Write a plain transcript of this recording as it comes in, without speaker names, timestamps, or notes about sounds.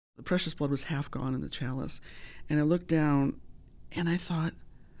The precious blood was half gone in the chalice. And I looked down and I thought,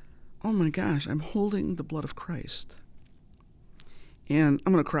 oh my gosh, I'm holding the blood of Christ. And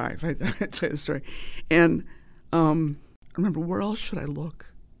I'm going to cry if I tell you the story. And I remember, where else should I look?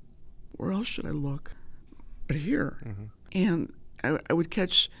 Where else should I look but here? Mm-hmm. And I would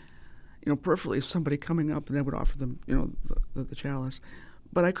catch, peripherally somebody coming up and I would offer them, the chalice.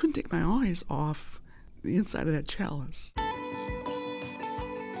 But I couldn't take my eyes off the inside of that chalice.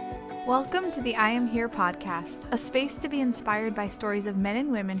 Welcome to the I Am Here podcast, a space to be inspired by stories of men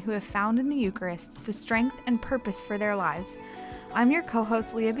and women who have found in the Eucharist the strength and purpose for their lives. I'm your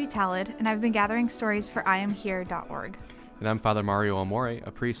co-host, Leah B. Talad, and I've been gathering stories for IamHere.org. And I'm Father Mario Amore,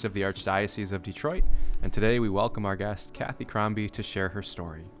 a priest of the Archdiocese of Detroit, and today we welcome our guest, Kathy Crombie, to share her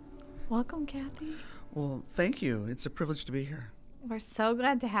story. Welcome, Kathy. Well, thank you. It's a privilege to be here. We're so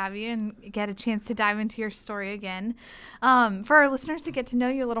glad to have you and get a chance to dive into your story again. For our listeners to get to know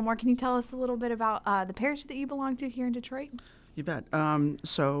you a little more, can you tell us a little bit about the parish that you belong to here in Detroit? You bet.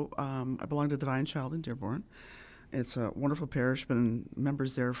 So I belong to Divine Child in Dearborn. It's a wonderful parish, been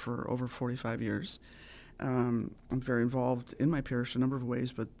members there for over 45 years. I'm very involved in my parish in a number of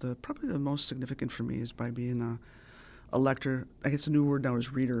ways, but probably the most significant for me is by being a lector. I guess the new word now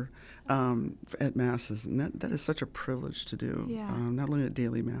is reader at Masses, and that is such a privilege to do, not only at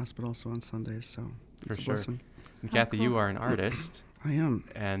daily Mass, but also on Sundays, so it's a blessing. And Kathy, cool. You are an artist. I am.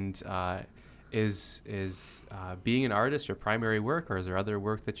 And is being an artist your primary work, or is there other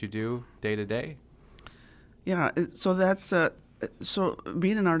work that you do day to day? Yeah, so that's so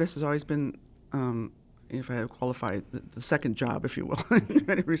being an artist has always been, if I qualify, the second job, if you will, in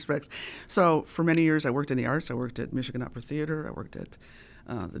many respects. So for many years, I worked in the arts. I worked at Michigan Opera Theater. I worked at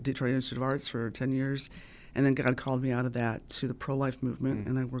the Detroit Institute of Arts for 10 years. And then God called me out of that to the pro-life movement,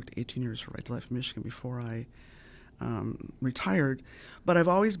 and I worked 18 years for Right to Life in Michigan before I retired. But I've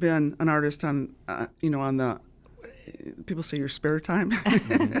always been an artist on the, people say your spare time,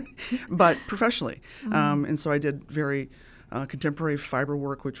 but professionally. Mm-hmm. And so I did very contemporary fiber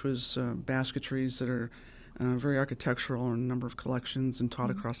work, which was basketries that are very architectural and a number of collections, and taught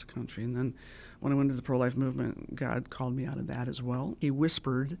across the country. And then when I went into the pro-life movement, God called me out of that as well. He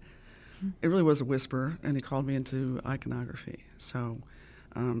whispered, it really was a whisper, and he called me into iconography. So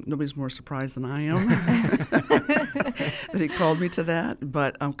nobody's more surprised than I am that he called me to that.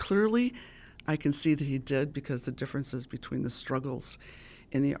 But clearly, I can see that he did, because the differences between the struggles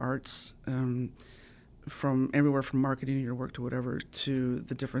in the arts, from everywhere from marketing your work to whatever, to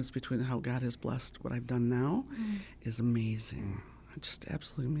the difference between how God has blessed what I've done now is amazing. Just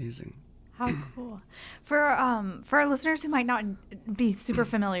absolutely amazing. How cool. For our listeners who might not be super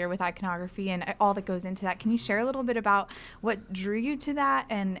familiar with iconography and all that goes into that, can you share a little bit about what drew you to that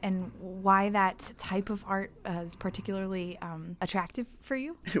and why that type of art is particularly attractive for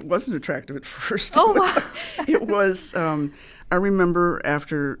you? It wasn't attractive at first. Oh, wow. It was, I remember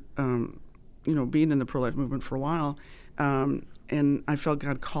after, being in the pro-life movement for a while, and I felt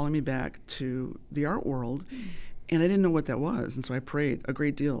God calling me back to the art world, and I didn't know what that was. And so I prayed a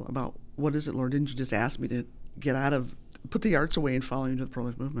great deal about, what is it, Lord? Didn't you just ask me to put the arts away and follow you into the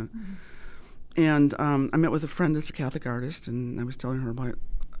pro-life movement? Mm-hmm. And I met with a friend that's a Catholic artist, and I was telling her about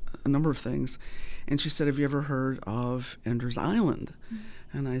a number of things. And she said, have you ever heard of Ender's Island?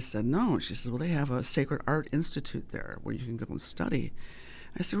 Mm-hmm. And I said, no. And she said, well, they have a Sacred Art Institute there where you can go and study.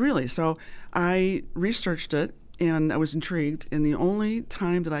 I said, really? So I researched it, and I was intrigued. And the only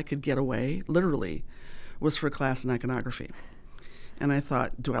time that I could get away, literally, was for a class in iconography. And I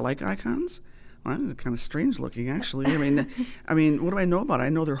thought, do I like icons? Well, they're kind of strange looking, actually. I mean, what do I know about it? I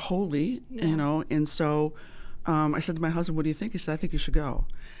know they're holy, And so I said to my husband, what do you think? He said, I think you should go.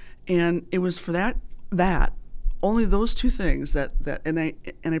 And it was for that only those two things that and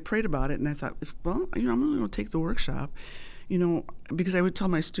I prayed about it, and I thought, I'm only going to take the workshop, because I would tell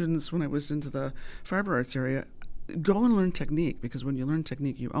my students when I was into the fiber arts area, go and learn technique, because when you learn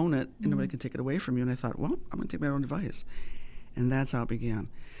technique, you own it, and nobody can take it away from you. And I thought, well, I'm going to take my own advice. And that's how it began.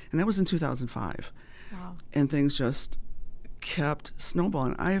 And that was in 2005. Wow. And things just kept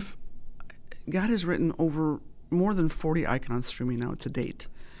snowballing. God has written over more than 40 icons through me now to date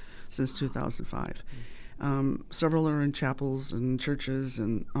since 2005. Several are in chapels and churches,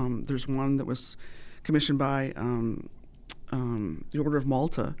 and there's one that was commissioned by the Order of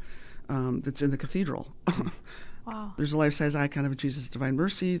Malta that's in the cathedral. Wow. There's a life-size icon of Jesus Divine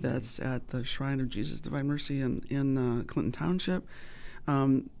Mercy that's at the Shrine of Jesus Divine Mercy in Clinton Township.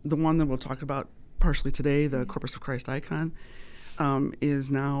 The one that we'll talk about partially today, the Corpus Christi icon, is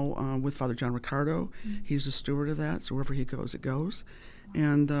now with Father John Riccardo. He's the steward of that, so wherever he goes, it goes.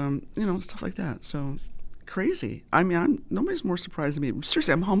 And, stuff like that. So crazy. I mean, nobody's more surprised than me.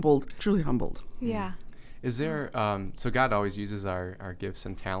 Seriously, I'm humbled, truly humbled. Yeah. Is there, so God always uses our gifts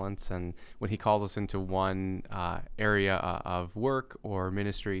and talents, and when he calls us into one area of work or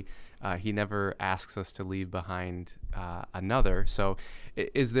ministry, he never asks us to leave behind another. So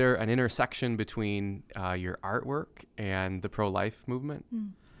is there an intersection between your artwork and the pro-life movement?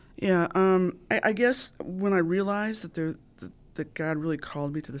 Yeah, I guess when I realized that God really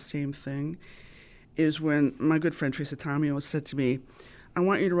called me to the same thing is when my good friend Teresa Tomeo said to me, I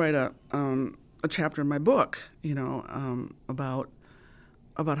want you to write a chapter in my book,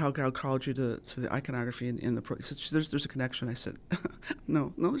 about how God called you to the iconography in the pro. She said, there's a connection. I said,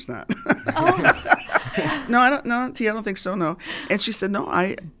 no, there's not. No, I don't think so. No. And she said, no,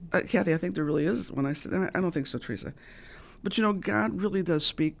 Kathy, I think there really is one. I said, I don't think so, Teresa. But God really does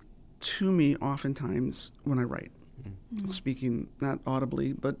speak to me oftentimes when I write, speaking not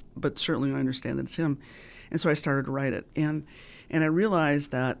audibly, but certainly I understand that it's him. And so I started to write it. And I realized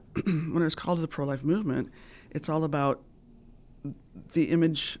that when I was called to the pro-life movement, it's all about the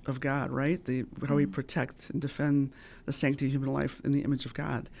image of God, right? How we protect and defend the sanctity of human life in the image of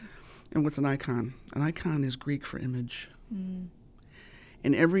God. And what's an icon? An icon is Greek for image. And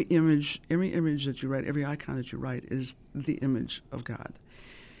every image that you write, every icon that you write is the image of God.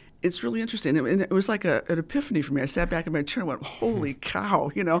 It's really interesting. And it was like an epiphany for me. I sat back in my chair and went, holy cow,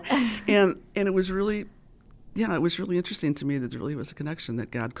 And it was really, it was really interesting to me that there really was a connection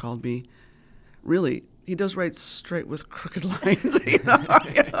that God called me. Really, he does write straight with crooked lines,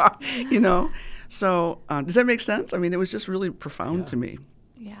 So does that make sense? I mean, it was just really profound to me.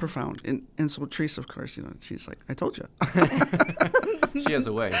 Yeah. Profound. And so Teresa, of course, she's like, I told you. She has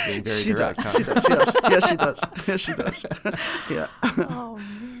a way of being very she direct. Does. She does. Yes. Yes, she does. Yes, she does. Yeah. Oh,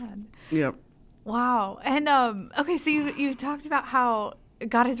 man. Yep. Wow. And, okay, so you've talked about how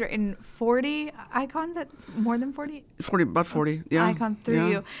God has written 40 icons. That's more than 40? About 40, yeah. Icons through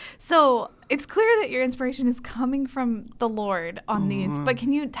you. So it's clear that your inspiration is coming from the Lord on these. But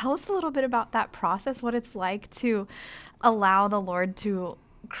can you tell us a little bit about that process, what it's like to allow the Lord to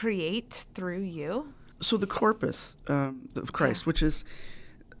create through you? So the Corpus of Christ, which is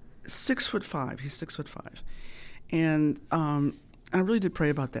 6'5", he's 6'5", and I really did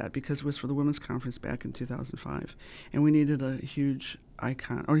pray about that because it was for the women's conference back in 2005, and we needed a huge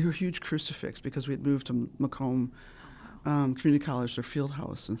icon or a huge crucifix because we had moved to Macomb Community College, their field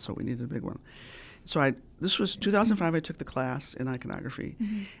house, and so we needed a big one. So this was 2005. I took the class in iconography,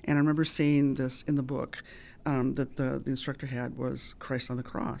 and I remember seeing this in the book. That the instructor had was Christ on the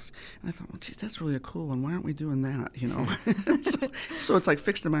cross. And I thought, well, geez, that's really a cool one. Why aren't we doing that, so it's like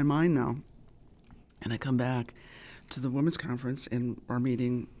fixed in my mind now. And I come back to the women's conference and our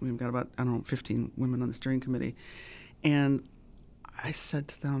meeting. We've got about, 15 women on the steering committee. And I said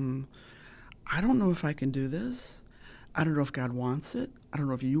to them, I don't know if I can do this. I don't know if God wants it. I don't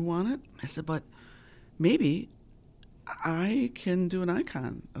know if you want it. I said, but maybe I can do an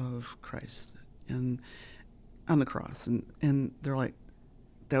icon of Christ and on the cross, and they're like,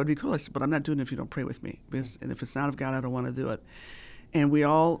 that would be cool. I said, but I'm not doing it if you don't pray with me, and if it's not of God, I don't want to do it. And we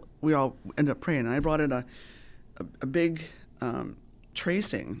all end up praying. And I brought in a big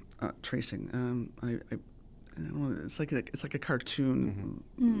tracing. I don't know, it's like a cartoon,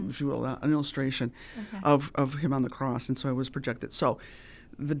 if you will, an illustration of him on the cross, and so I was projected. So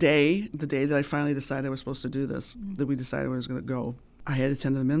the day that I finally decided I was supposed to do this, that we decided I was going to go, I had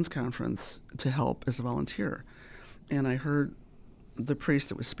attended the men's conference to help as a volunteer. And I heard the priest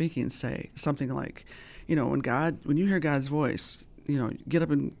that was speaking say something like, when you hear God's voice, get up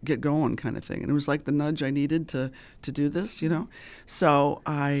and get going kind of thing. And it was like the nudge I needed to do this, So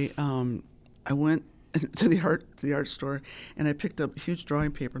I went to the art store, and I picked up huge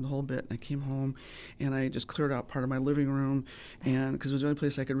drawing paper and the whole bit. And I came home, and I just cleared out part of my living room, and because it was the only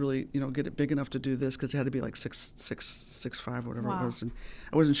place I could really, get it big enough to do this, because it had to be like 6'5", whatever it was, and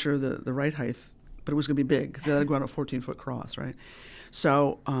I wasn't sure the right height, but it was going to be big because I had to go on a 14-foot cross, right?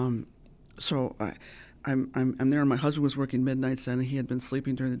 So, I'm there, and my husband was working midnights then, and he had been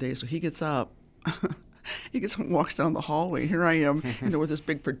sleeping during the day, so he gets up. He gets and walks down the hallway. Here I am, with this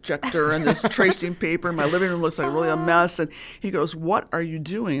big projector and this tracing paper. My living room looks like really a mess. And he goes, "What are you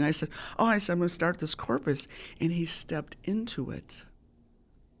doing?" And I said, I'm going to start this corpus. And he stepped into it,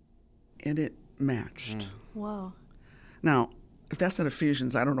 and it matched. Whoa. Now, if that's not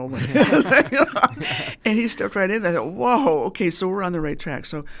Ephesians, I don't know what it is. And he stepped right in. I thought, whoa, okay, so we're on the right track.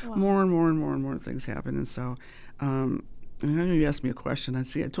 So more and more things happen. And so... and I know you asked me a question. I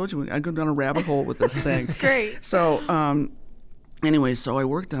told you I'd go down a rabbit hole with this thing. Great. So, anyway, so I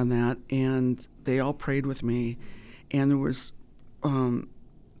worked on that, and they all prayed with me, and there was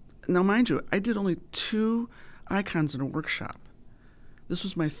Now, mind you, I did only 2 icons in a workshop. This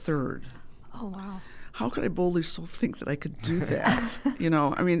was my 3rd. Oh, wow. How could I boldly so think that I could do that?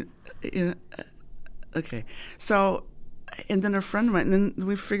 Okay. So, and then a friend of mine, and then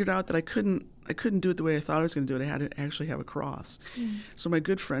we figured out that I couldn't do it the way I thought I was going to do it. I had to actually have a cross. So my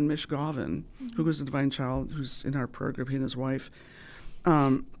good friend, Mish Govin, who was a Divine Child, who's in our prayer group, he and his wife,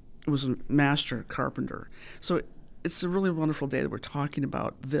 was a master carpenter. So it's a really wonderful day that we're talking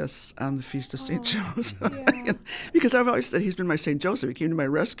about this on the Feast of St. Joseph. Yeah. Because I've always said he's been my St. Joseph. He came to my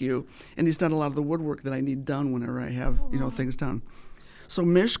rescue, and he's done a lot of the woodwork that I need done whenever I have things done. So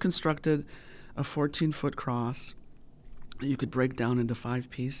Mish constructed a 14-foot cross that you could break down into 5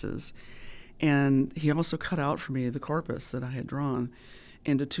 pieces. And he also cut out for me the corpus that I had drawn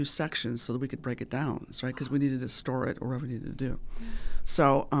into 2 sections so that we could break it down, right? Because we needed to store it or whatever we needed to do.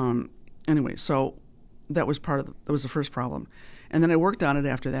 So anyway, so that was that was the first problem. And then I worked on it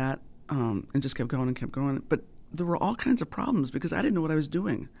after that and just kept going and kept going. But there were all kinds of problems because I didn't know what I was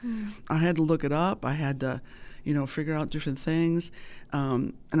doing. I had to look it up. I had to, figure out different things.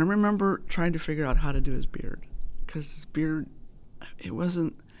 And I remember trying to figure out how to do his beard because his beard, it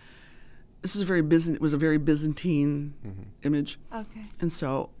wasn't. This is it was a very Byzantine image. Okay. And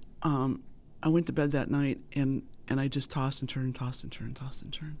so I went to bed that night and I just tossed and turned, tossed and turned, tossed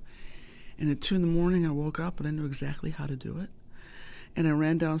and turned. And at 2 a.m, I woke up and I knew exactly how to do it. And I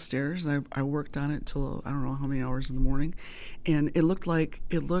ran downstairs and I worked on it till I don't know how many hours in the morning. And it looks like,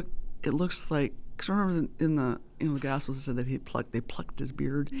 because I remember in the Gospels it said that they plucked his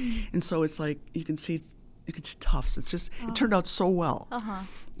beard. And so it's like you can see tufts. It's just, it turned out so well.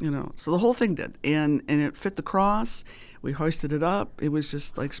 So the whole thing did. And it fit the cross. We hoisted it up. It was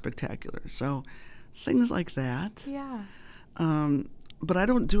just like spectacular. So things like that. Yeah. But I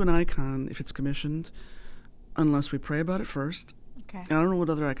don't do an icon if it's commissioned unless we pray about it first. Okay. And I don't know what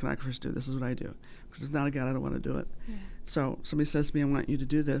other iconographers do. This is what I do. Because if not a God, I don't want to do it. Yeah. So somebody says to me, I want you to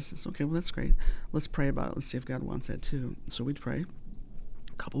do this. It's okay, well, that's great. Let's pray about it. Let's see if God wants that too. So we'd pray.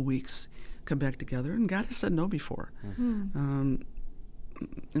 A couple weeks, come back together. And God has said no before. And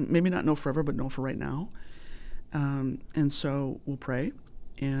maybe not no forever, but no for right now. And so we'll pray.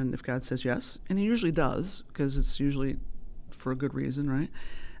 And if God says yes, and he usually does, because it's usually for a good reason, right?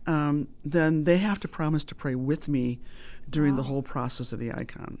 Then they have to promise to pray with me during the whole process of the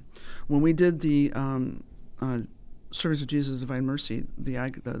icon. When we did the Service of Jesus Divine Mercy, the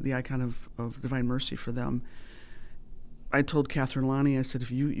icon of Divine Mercy for them, I told Catherine and Lonnie, I said, if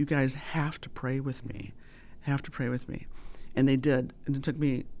you guys have to pray with me, and they did, and it took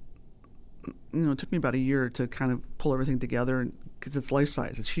me about a year to kind of pull everything together, because it's life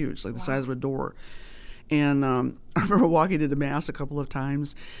size, it's huge, like the size of a door. And I remember walking to Mass a couple of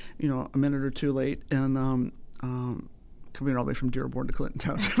times, a minute or 2 late, and coming all the way from Dearborn to Clinton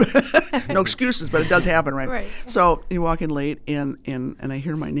Township. No excuses, but it does happen, right? Right. So you walk in late, and I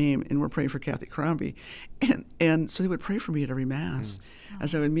hear my name, and we're praying for Kathy Crombie. And so they would pray for me at every Mass.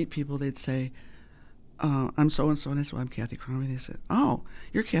 As I would meet people, they'd say, I'm so-and-so, and I said, well, I'm Kathy Crombie. They said, oh,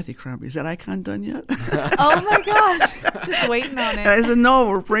 you're Kathy Crombie. Is that icon done yet? Oh, my gosh. Just waiting on it. And I said, no,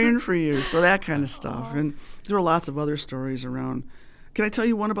 we're praying for you. So that kind of stuff. And there are lots of other stories around. Can I tell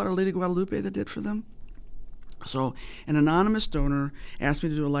you one about Our Lady of Guadalupe that did for them? So an anonymous donor asked me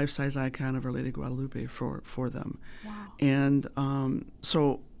to do a life-size icon of Our Lady of Guadalupe for them. Wow. And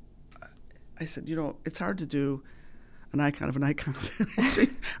so I said, it's hard to do an icon of an icon.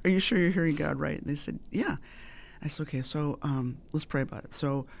 Are you sure you're hearing God right? And they said, yeah. I said, okay, so let's pray about it.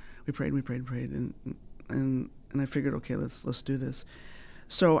 So we prayed, and I figured, okay, let's do this.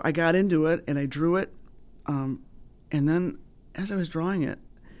 So I got into it, and I drew it, and then as I was drawing it,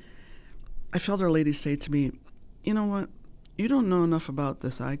 I felt Our Lady say to me, you know what? You don't know enough about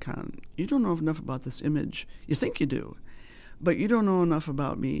this icon. You don't know enough about this image. You think you do, but you don't know enough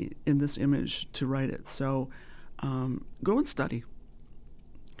about me in this image to write it. So go and study.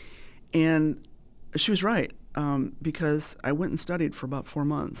 And she was right, because I went and studied for about 4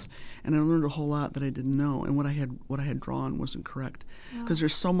 months, and I learned a whole lot that I didn't know, and what I had drawn wasn't correct, because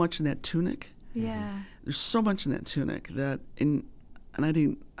there's so much in that tunic. Yeah. There's so much in that tunic that and I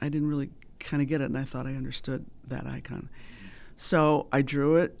didn't really kind of get it, and I thought I understood that icon. So I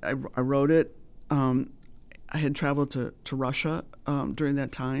drew it. I wrote it. I had traveled to Russia during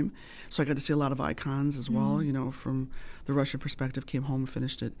that time, so I got to see a lot of icons as well, from the Russian perspective, came home and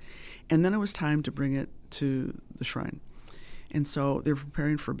finished it. And then it was time to bring it to the shrine. And so they were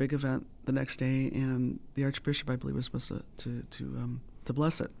preparing for a big event the next day, and the Archbishop, I believe, was supposed to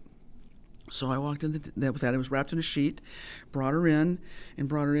bless it. So I walked in with that. It was wrapped in a sheet, brought her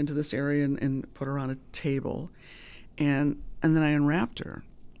into this area and put her on a table. And then I unwrapped her.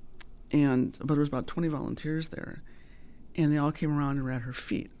 but there was about 20 volunteers there, and they all came around and were at her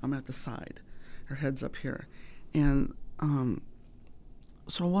feet. I'm at the side, her head's up here, and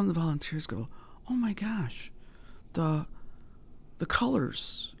so one of the volunteers go, "Oh my gosh, the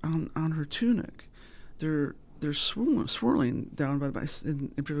colors on her tunic, they're swirling down by the base,"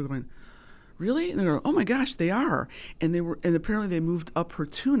 and people are going, "Really?" And they go, "Oh my gosh, they are." And apparently they moved up her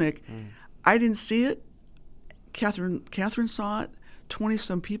tunic. I didn't see it. Catherine saw it.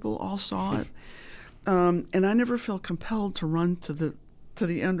 20-some people all saw it. And I never felt compelled to run to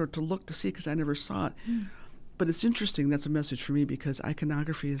the end or to look to see because I never saw it. But it's interesting. That's a message for me because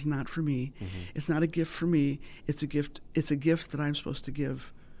iconography is not for me. It's not a gift for me. It's a gift. It's a gift that I'm supposed to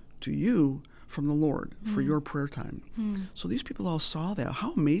give to you from the Lord for your prayer time. So these people all saw that.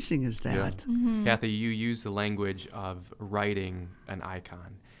 How amazing is that? Yeah. Kathy, you use the language of writing an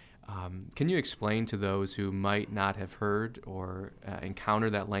icon. Can you explain to those who might not have heard or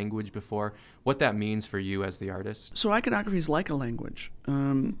encountered that language before what that means for you as the artist? So iconography is like a language.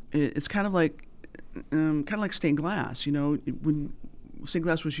 It's kind of like stained glass. You know, when stained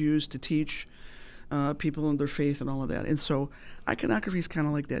glass was used to teach people and their faith and all of that, and so iconography is kind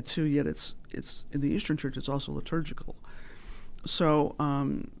of like that too. Yet it's in the Eastern Church. It's also liturgical. So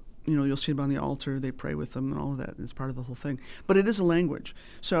you know, you'll see them on the altar. They pray with them and all of that. It's part of the whole thing. But it is a language.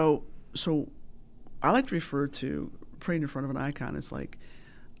 So I like to refer to praying in front of an icon as like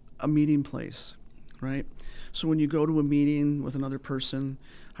a meeting place, right? So when you go to a meeting with another person,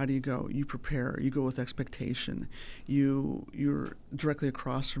 how do you go? You prepare. You go with expectation. You're directly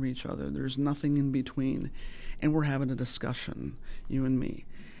across from each other. There's nothing in between. And we're having a discussion, you and me.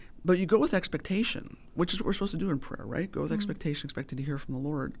 But you go with expectation, which is what we're supposed to do in prayer, right? Go with expectation, expecting to hear from the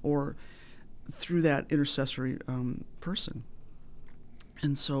Lord, or through that intercessory person.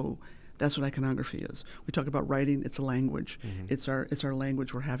 And so that's what iconography is. We talk about writing; it's a language. It's our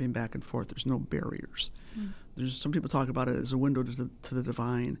language we're having back and forth. There's no barriers. There's some people talk about it as a window to the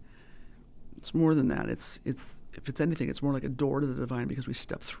divine. It's more than that. It's if it's anything, it's more like a door to the divine because we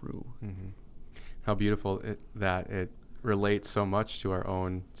step through. How beautiful that it relates so much to our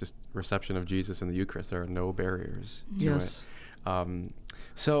own just reception of Jesus in the Eucharist. There are no barriers to it.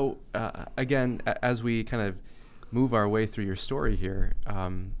 So again, as we kind of move our way through your story here,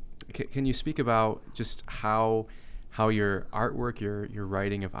 can you speak about just how your artwork, your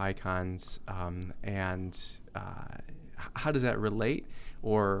writing of icons, and how does that relate,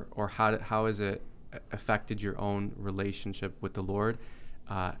 or how has it affected your own relationship with the Lord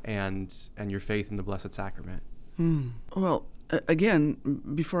and your faith in the Blessed Sacrament? Well, again,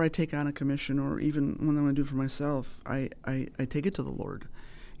 before I take on a commission or even when I'm going to do it for myself, I take it to the Lord.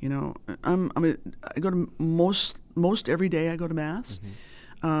 You know, I go to most every day I go to Mass.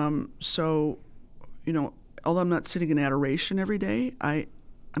 So, you know, although I'm not sitting in adoration every day, I'm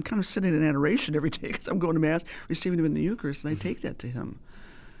kind of sitting in adoration every day because I'm going to Mass, receiving Him in the Eucharist, and I take that to Him.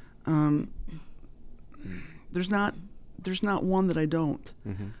 There's not one that I don't.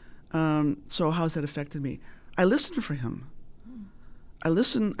 So how's that affected me? I listen for Him. I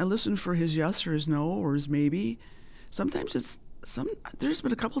listen for His yes or His no or His maybe. Sometimes there's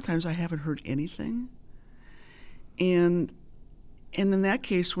been a couple of times I haven't heard anything. And in that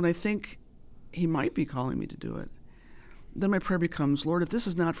case, when I think He might be calling me to do it, then my prayer becomes, Lord, if this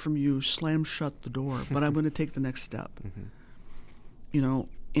is not from You, slam shut the door, but I'm going to take the next step. You know,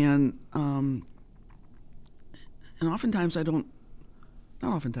 and oftentimes I don't,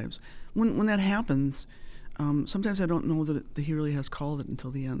 not oftentimes, when that happens, sometimes I don't know that He really has called it until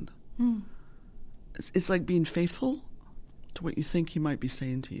the end. It's like being faithful to what you think He might be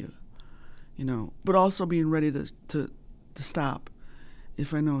saying to you, you know, but also being ready to stop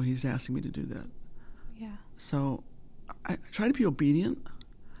if I know He's asking me to do that. Yeah. So I try to be obedient.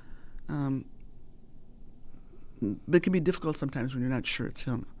 But it can be difficult sometimes when you're not sure it's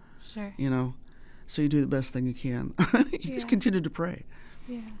Him. Sure. You know, so you do the best thing you can. You just continue to pray.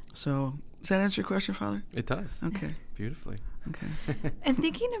 Yeah. So does that answer your question, Father? It does. Okay. Beautifully. Okay. And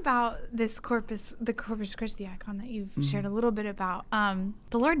thinking about the Corpus Christi icon that you've shared a little bit about,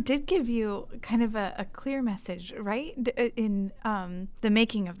 the Lord did give you kind of a clear message, right, in the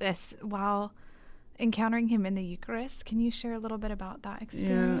making of this while encountering Him in the Eucharist. Can you share a little bit about that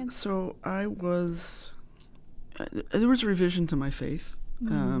experience? Yeah. So there was a revision to my faith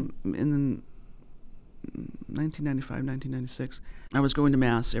in 1995, 1996. I was going to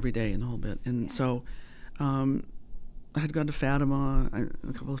Mass every day and the whole bit, and so I had gone to Fatima a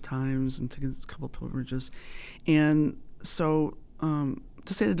couple of times and taken a couple of pilgrimages, and so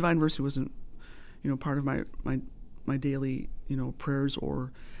to say the Divine Mercy wasn't, you know, part of my daily, you know, prayers,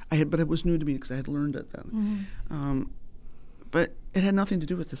 but it was new to me because I had learned it then. But it had nothing to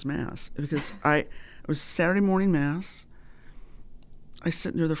do with this Mass, because it was Saturday morning Mass. I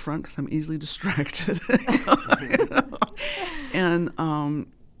sit near the front because I'm easily distracted. You know?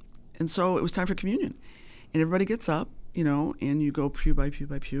 And so it was time for communion. And everybody gets up, you know, and you go pew by pew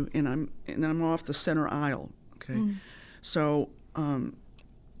by pew, and I'm off the center aisle, okay? So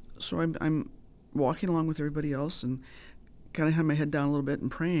I'm walking along with everybody else and kind of have my head down a little bit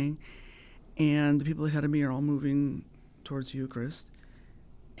and praying, and the people ahead of me are all moving towards the Eucharist,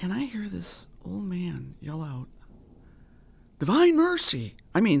 and I hear this old man yell out, "Divine mercy!"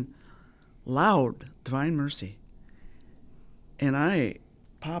 I mean, loud, "Divine mercy!" And I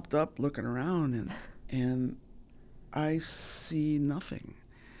popped up looking around, and I see nothing.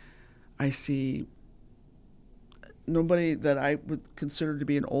 I see nobody that I would consider to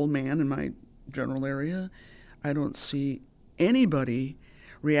be an old man in my general area. I don't see anybody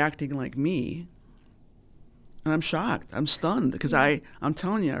reacting like me. And I'm shocked. I'm stunned because I'm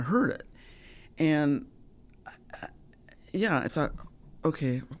telling you, I heard it. And I thought,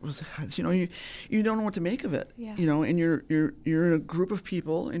 okay, what was that? You know, you don't know what to make of it. Yeah. You know, and you're in a group of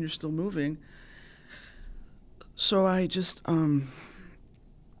people and you're still moving. So I just put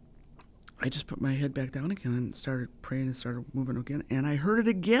my head back down again and started praying and started moving again. And I heard it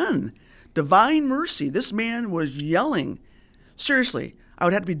again. Divine mercy. This man was yelling. Seriously, I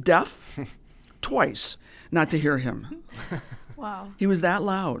would have to be deaf twice not to hear him. Wow. He was that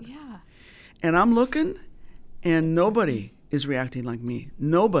loud. Yeah. And I'm looking, and nobody is reacting like me.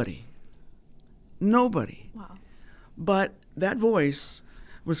 Nobody. Wow. But that voice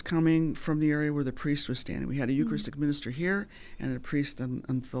was coming from the area where the priest was standing. We had a Eucharistic minister here and a priest on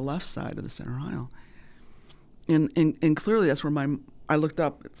the left side of the center aisle. And clearly that's where I looked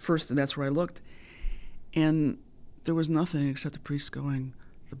up first, and that's where I looked. And there was nothing except the priest going,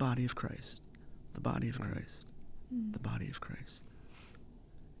 "The body of Christ, the body of Christ, the body of Christ."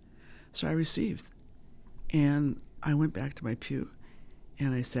 So I received. And I went back to my pew,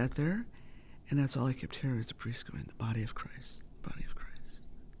 and I sat there, and that's all I kept hearing was the priest going, "The body of Christ, the body of Christ,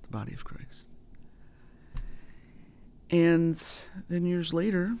 the body of Christ." And then years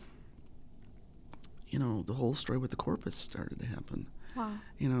later, you know, the whole story with the Corpus started to happen. Wow.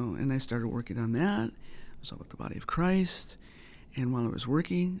 You know, and I started working on that. It was all about the body of Christ. And while I was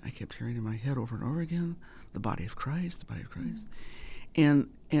working, I kept hearing in my head over and over again, "The body of Christ, the body of Christ." And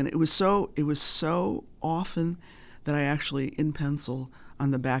it was so often that I actually, in pencil,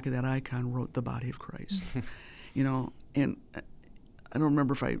 on the back of that icon, wrote "the body of Christ." You know, and I don't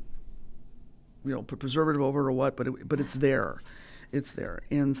remember if I, put preservative over it or what, but it's there. It's there.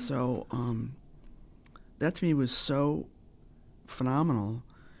 And so that to me was so phenomenal.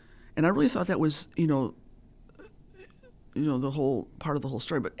 And I really thought that was, the whole part of the whole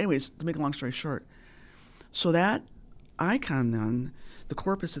story. But anyways, to make a long story short, so that icon then, the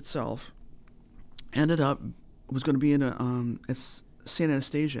Corpus itself, was going to be in it's St.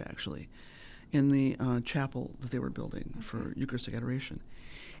 Anastasia, actually, in the chapel that they were building for Eucharistic adoration.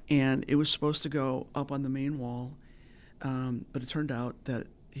 And it was supposed to go up on the main wall, but it turned out that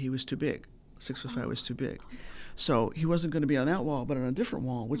he was too big. 6'5" was too big. So he wasn't going to be on that wall, but on a different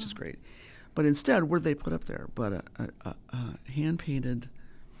wall, which is great. But instead, what did they put up there? But a hand-painted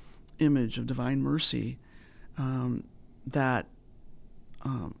image of Divine Mercy that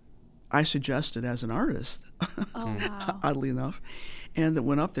I suggested as an artist, oddly enough, and that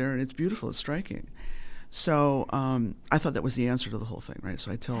went up there, and it's beautiful, it's striking. So I thought that was the answer to the whole thing, right?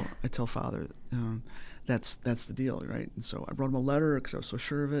 So I tell Father, that's the deal, right? And so I wrote him a letter because I was so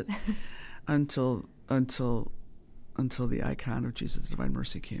sure of it, until the icon of Jesus, the Divine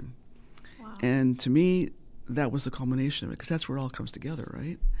Mercy, came. Wow. And to me, that was the culmination of it, because that's where it all comes together,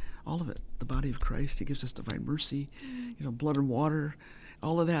 right? All of it. The body of Christ, he gives us divine mercy, blood and water,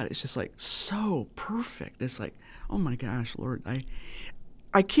 all of that. It's just like so perfect. It's like, oh my gosh, Lord,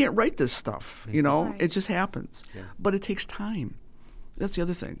 I can't write this stuff, Right. It just happens. Yeah. But it takes time. That's the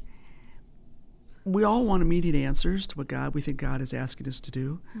other thing. We all want immediate answers to what we think God is asking us to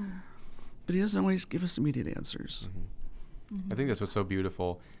do, but he doesn't always give us immediate answers. I think that's what's so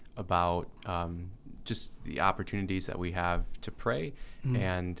beautiful about just the opportunities that we have to pray,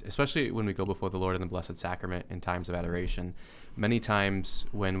 and especially when we go before the Lord in the Blessed Sacrament in times of adoration. Many times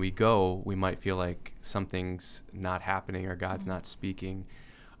when we go, we might feel like something's not happening or God's not speaking,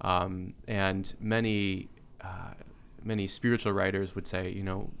 and many spiritual writers would say,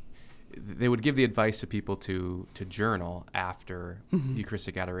 they would give the advice to people to journal after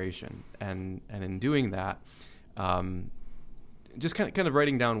Eucharistic adoration, and in doing that, just kind of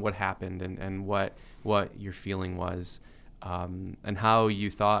writing down what happened and what your feeling was, and how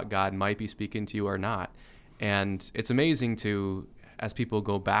you thought God might be speaking to you or not. And it's amazing to, as people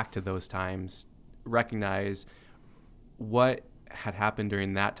go back to those times, recognize what had happened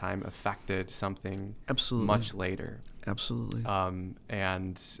during that time affected something Absolutely. much later. Absolutely.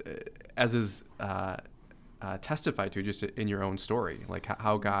 And as is testified to just in your own story, like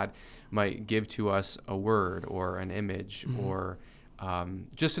how God might give to us a word or an image or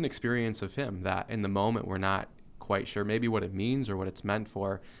just an experience of him that in the moment we're not quite sure maybe what it means or what it's meant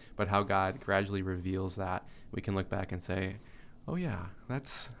for, but how God gradually reveals that. We can look back and say, oh yeah,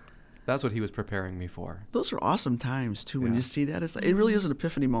 that's what he was preparing me for. Those are awesome times too. When Yeah. you see that, it's like, it really is an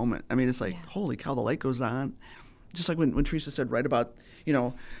epiphany moment. I mean, it's like, Yeah. holy cow, the light goes on. Just like when Teresa said, right about,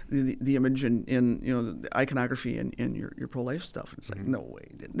 the image and the iconography and your pro-life stuff. It's like, no way.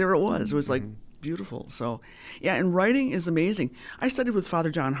 There it was. It was like beautiful. So, yeah, and writing is amazing. I studied with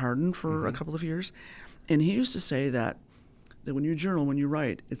Father John Hardin for a couple of years, and he used to say that when you journal, when you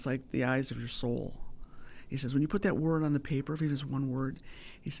write, it's like the eyes of your soul. He says, when you put that word on the paper, if it is one word,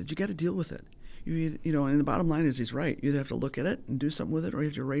 he said, you got to deal with it. And the bottom line is he's right. You either have to look at it and do something with it, or you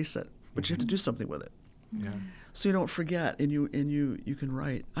have to erase it. But you have to do something with it. Yeah. So you don't forget, and you can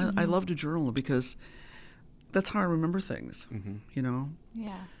write. I love to journal because that's how I remember things.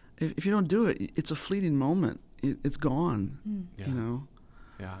 Yeah. If you don't do it, it's a fleeting moment. It's gone. Yeah.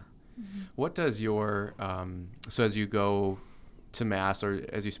 Yeah. What does your so as you go to Mass or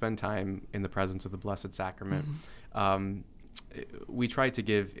as you spend time in the presence of the Blessed Sacrament, we try to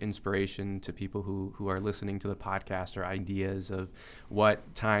give inspiration to people who are listening to the podcast or ideas of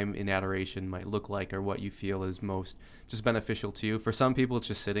what time in adoration might look like or what you feel is most just beneficial to you. For some people, it's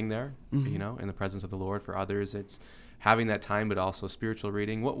just sitting there, in the presence of the Lord. For others, it's having that time, but also spiritual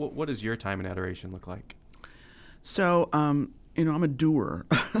reading. What does your time in adoration look like? So, I'm a doer,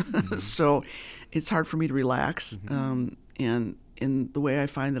 so it's hard for me to relax. And in the way I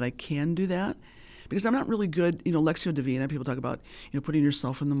find that I can do that, because I'm not really good, Lectio Divina, people talk about, putting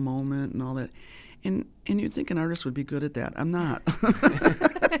yourself in the moment and all that. And you'd think an artist would be good at that. I'm not.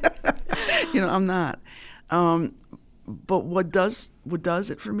 I'm not. But what does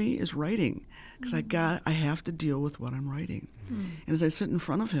it for me is writing, because I have to deal with what I'm writing. And as I sit in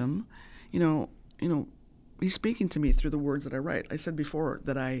front of him, he's speaking to me through the words that I write. I said before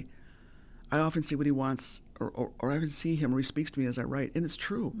that I often see what he wants, or I often see him, or he speaks to me as I write, and it's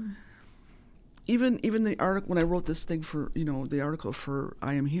true. Even the article, when I wrote this thing for, the article for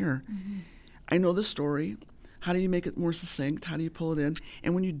I Am Here, I know the story. How do you make it more succinct? How do you pull it in?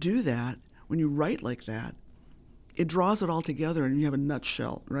 And when you do that, when you write like that, it draws it all together and you have a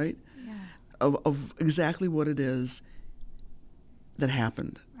nutshell, right? Yeah. Of exactly what it is that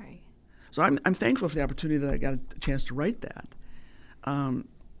happened. Right. So I'm thankful for the opportunity that I got a chance to write that. And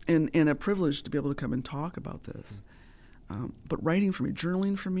a privilege to be able to come and talk about this. But writing for me,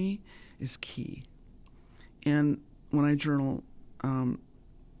 journaling for me, is key. And when I journal, the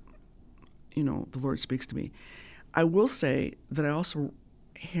Lord speaks to me. I will say that I also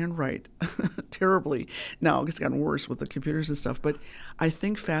handwrite terribly. Now it's gotten worse with the computers and stuff, but I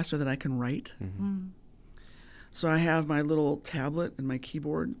think faster than I can write. So I have my little tablet and my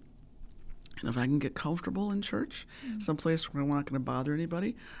keyboard. And if I can get comfortable in church, someplace where I'm not going to bother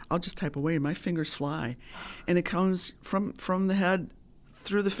anybody, I'll just type away. My fingers fly. And it comes from the head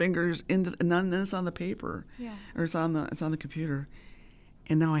through the fingers and then it's on the paper, or it's on the computer,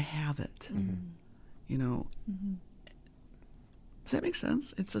 and now I have it. Does that make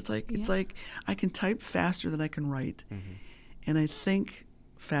sense? It's like I can type faster than I can write, and I think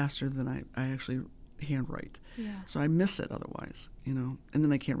faster than I actually handwrite. So I miss it otherwise, and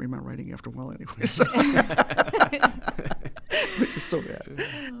then I can't read my writing after a while anyway. So. Which is so bad.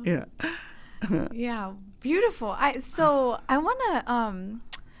 Yeah. Yeah, beautiful. I want to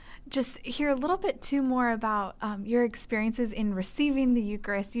just hear a little bit too more about your experiences in receiving the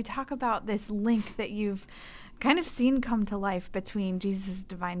Eucharist. You talk about this link that you've kind of seen come to life between Jesus'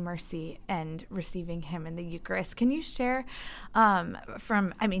 divine mercy and receiving him in the Eucharist. Can you share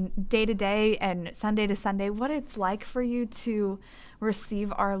from day to day and Sunday to Sunday what it's like for you to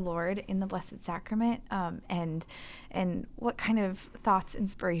receive our Lord in the Blessed Sacrament, and what kind of thoughts,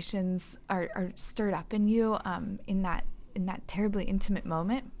 inspirations are stirred up in you in that terribly intimate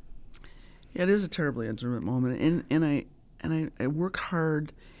moment? Yeah, it is a terribly intimate moment, and I work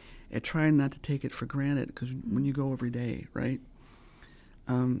hard at trying not to take it for granted, because when you go every day, right?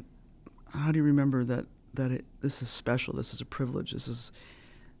 How do you remember that this is special? This is a privilege. This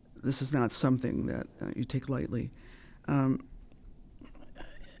is not something that you take lightly.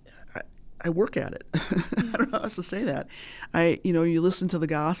 I work at it. I don't know how else to say that. You listen to the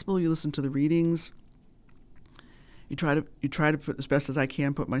gospel, you listen to the readings, you try to put as best as I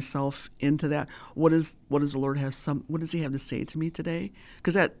can put myself into that. What does the Lord what does He have to say to me today?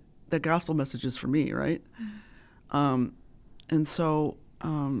 Because that gospel message is for me, right? And so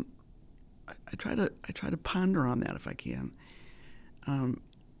I try to ponder on that if I can, and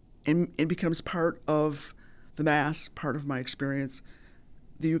it becomes part of the Mass, part of my experience.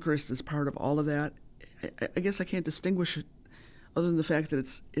 The Eucharist is part of all of that. I guess I can't distinguish it other than the fact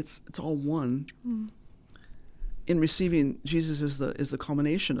that it's all one. In receiving Jesus is the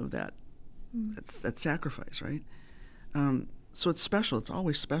culmination of that. That sacrifice, right? So it's special. It's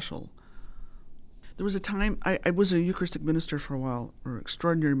always special. There was a time I was a Eucharistic minister for a while, or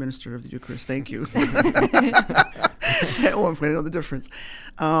extraordinary minister of the Eucharist. Thank you. I know the difference.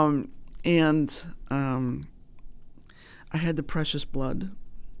 And I had the precious blood,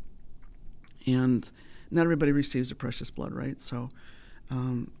 and not everybody receives the precious blood, right? So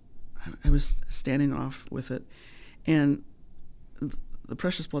I was standing off with it, and the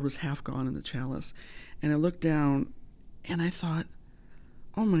precious blood was half gone in the chalice, and I looked down, and I thought,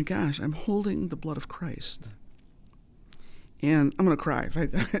 oh my gosh, I'm holding the blood of Christ. And I'm going to cry if I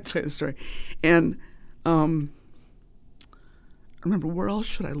tell you the story. And I remember, where else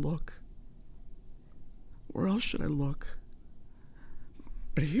should I look? Where else should I look?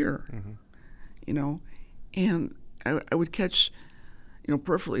 But here, and I would catch,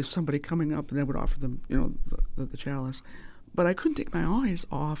 peripherally somebody coming up, and they would offer them, the chalice. But I couldn't take my eyes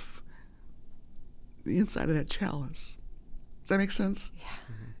off the inside of that chalice. Does that make sense? Yeah.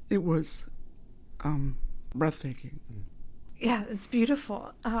 It was breathtaking. Yeah, it's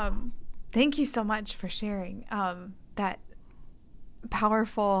beautiful. Thank you so much for sharing that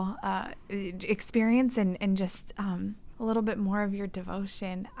powerful experience and just a little bit more of your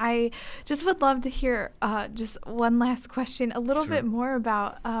devotion. I just would love to hear just one last question, a little bit more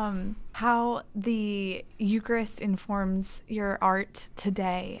about how the Eucharist informs your art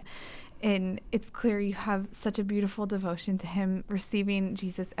today. And it's clear you have such a beautiful devotion to Him, receiving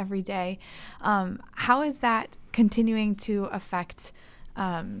Jesus every day. How is that continuing to affect,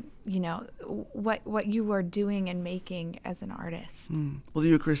 what you are doing and making as an artist? Well, the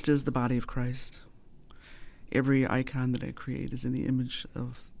Eucharist is the body of Christ. Every icon that I create is in the image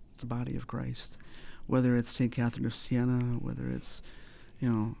of the body of Christ, whether it's St. Catherine of Siena, whether it's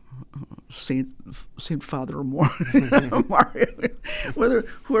Saint Father or more, Mario, whether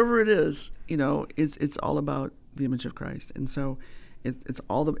whoever it is, it's all about the image of Christ, and so it's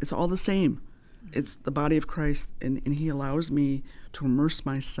all the same. It's the body of Christ, and He allows me to immerse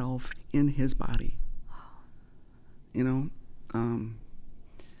myself in His body. I'm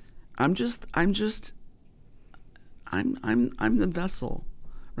the vessel,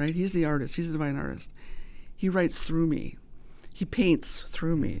 right? He's the artist. He's the divine artist. He writes through me. He paints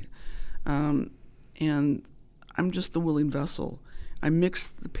through me. And I'm just the willing vessel. I mix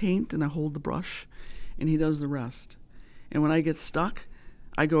the paint and I hold the brush, and He does the rest. And when I get stuck,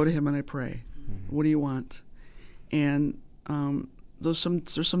 I go to Him and I pray. What do you want? And there's some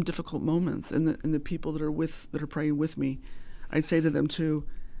difficult moments, and the people that are praying with me, I'd say to them too,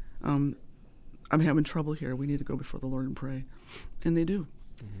 I'm having trouble here. We need to go before the Lord and pray, and they do.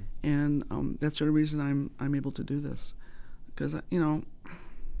 And that's the only reason I'm able to do this, because I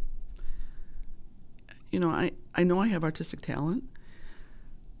know I have artistic talent,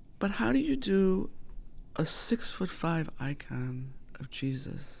 but how do you do a 6'5" icon of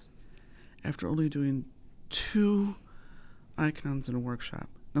Jesus after only doing 2 icons in a workshop?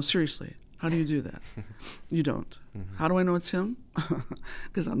 No, seriously, how do you do that? You don't. How do I know it's Him?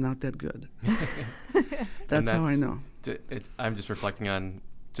 Because I'm not that good. That's how I know. I'm just reflecting on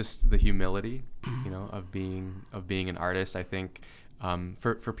just the humility, of being an artist. I think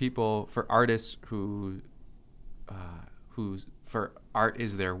for artists who for art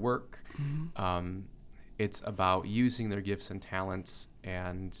is their work, it's about using their gifts and talents,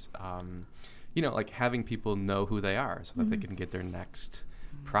 and like having people know who they are so that they can get their next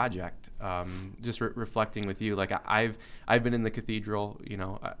project. Just reflecting with you, like I've been in the cathedral,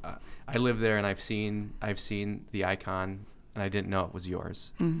 I live there, and I've seen the icon, and I didn't know it was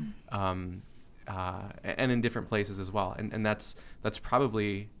yours. And in different places as well, and that's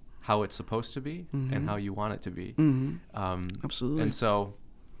probably how it's supposed to be, and how you want it to be. Absolutely. And so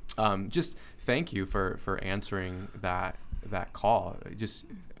just thank you for answering that call, just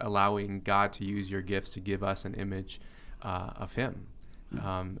allowing God to use your gifts to give us an image of Him,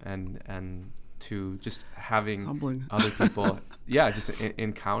 and to just having Humbling. other people just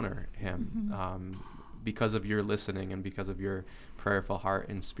encounter Him, because of your listening and because of your prayerful heart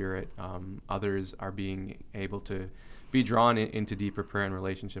and spirit. Others are being able to be drawn into deeper prayer and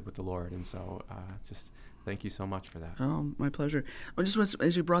relationship with the Lord, and so just Thank you so much for that. Oh, my pleasure.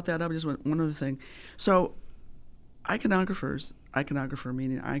 As you brought that up, I just went one other thing. So, iconographer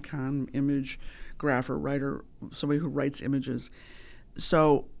meaning icon, image, grapher, writer, somebody who writes images.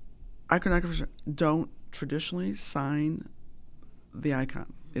 So, iconographers don't traditionally sign the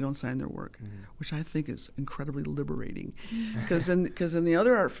icon. They don't sign their work, which I think is incredibly liberating. Because in the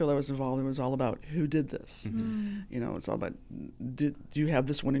other art field I was involved in, it was all about who did this. It's all about do you have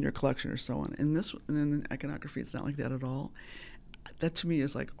this one in your collection or so on. And in iconography, it's not like that at all. That to me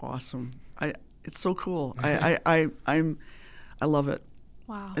is like awesome. It's so cool. I love it.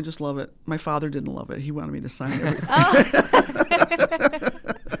 Wow. I just love it. My father didn't love it. He wanted me to sign everything.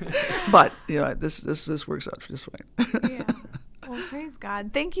 But this works out just fine. Yeah. Well, praise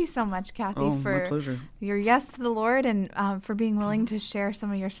God. Thank you so much, Kathy, My for pleasure. your yes to the Lord and for being willing to share some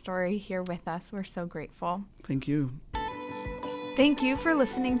of your story here with us. We're so grateful. Thank you. Thank you for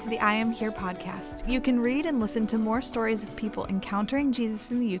listening to the I Am Here podcast. You can read and listen to more stories of people encountering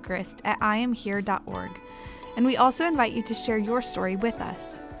Jesus in the Eucharist at iamhere.org. And we also invite you to share your story with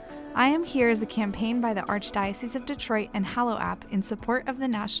us. I Am Here is a campaign by the Archdiocese of Detroit and Hallow app in support of the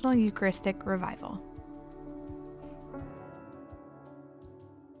National Eucharistic Revival.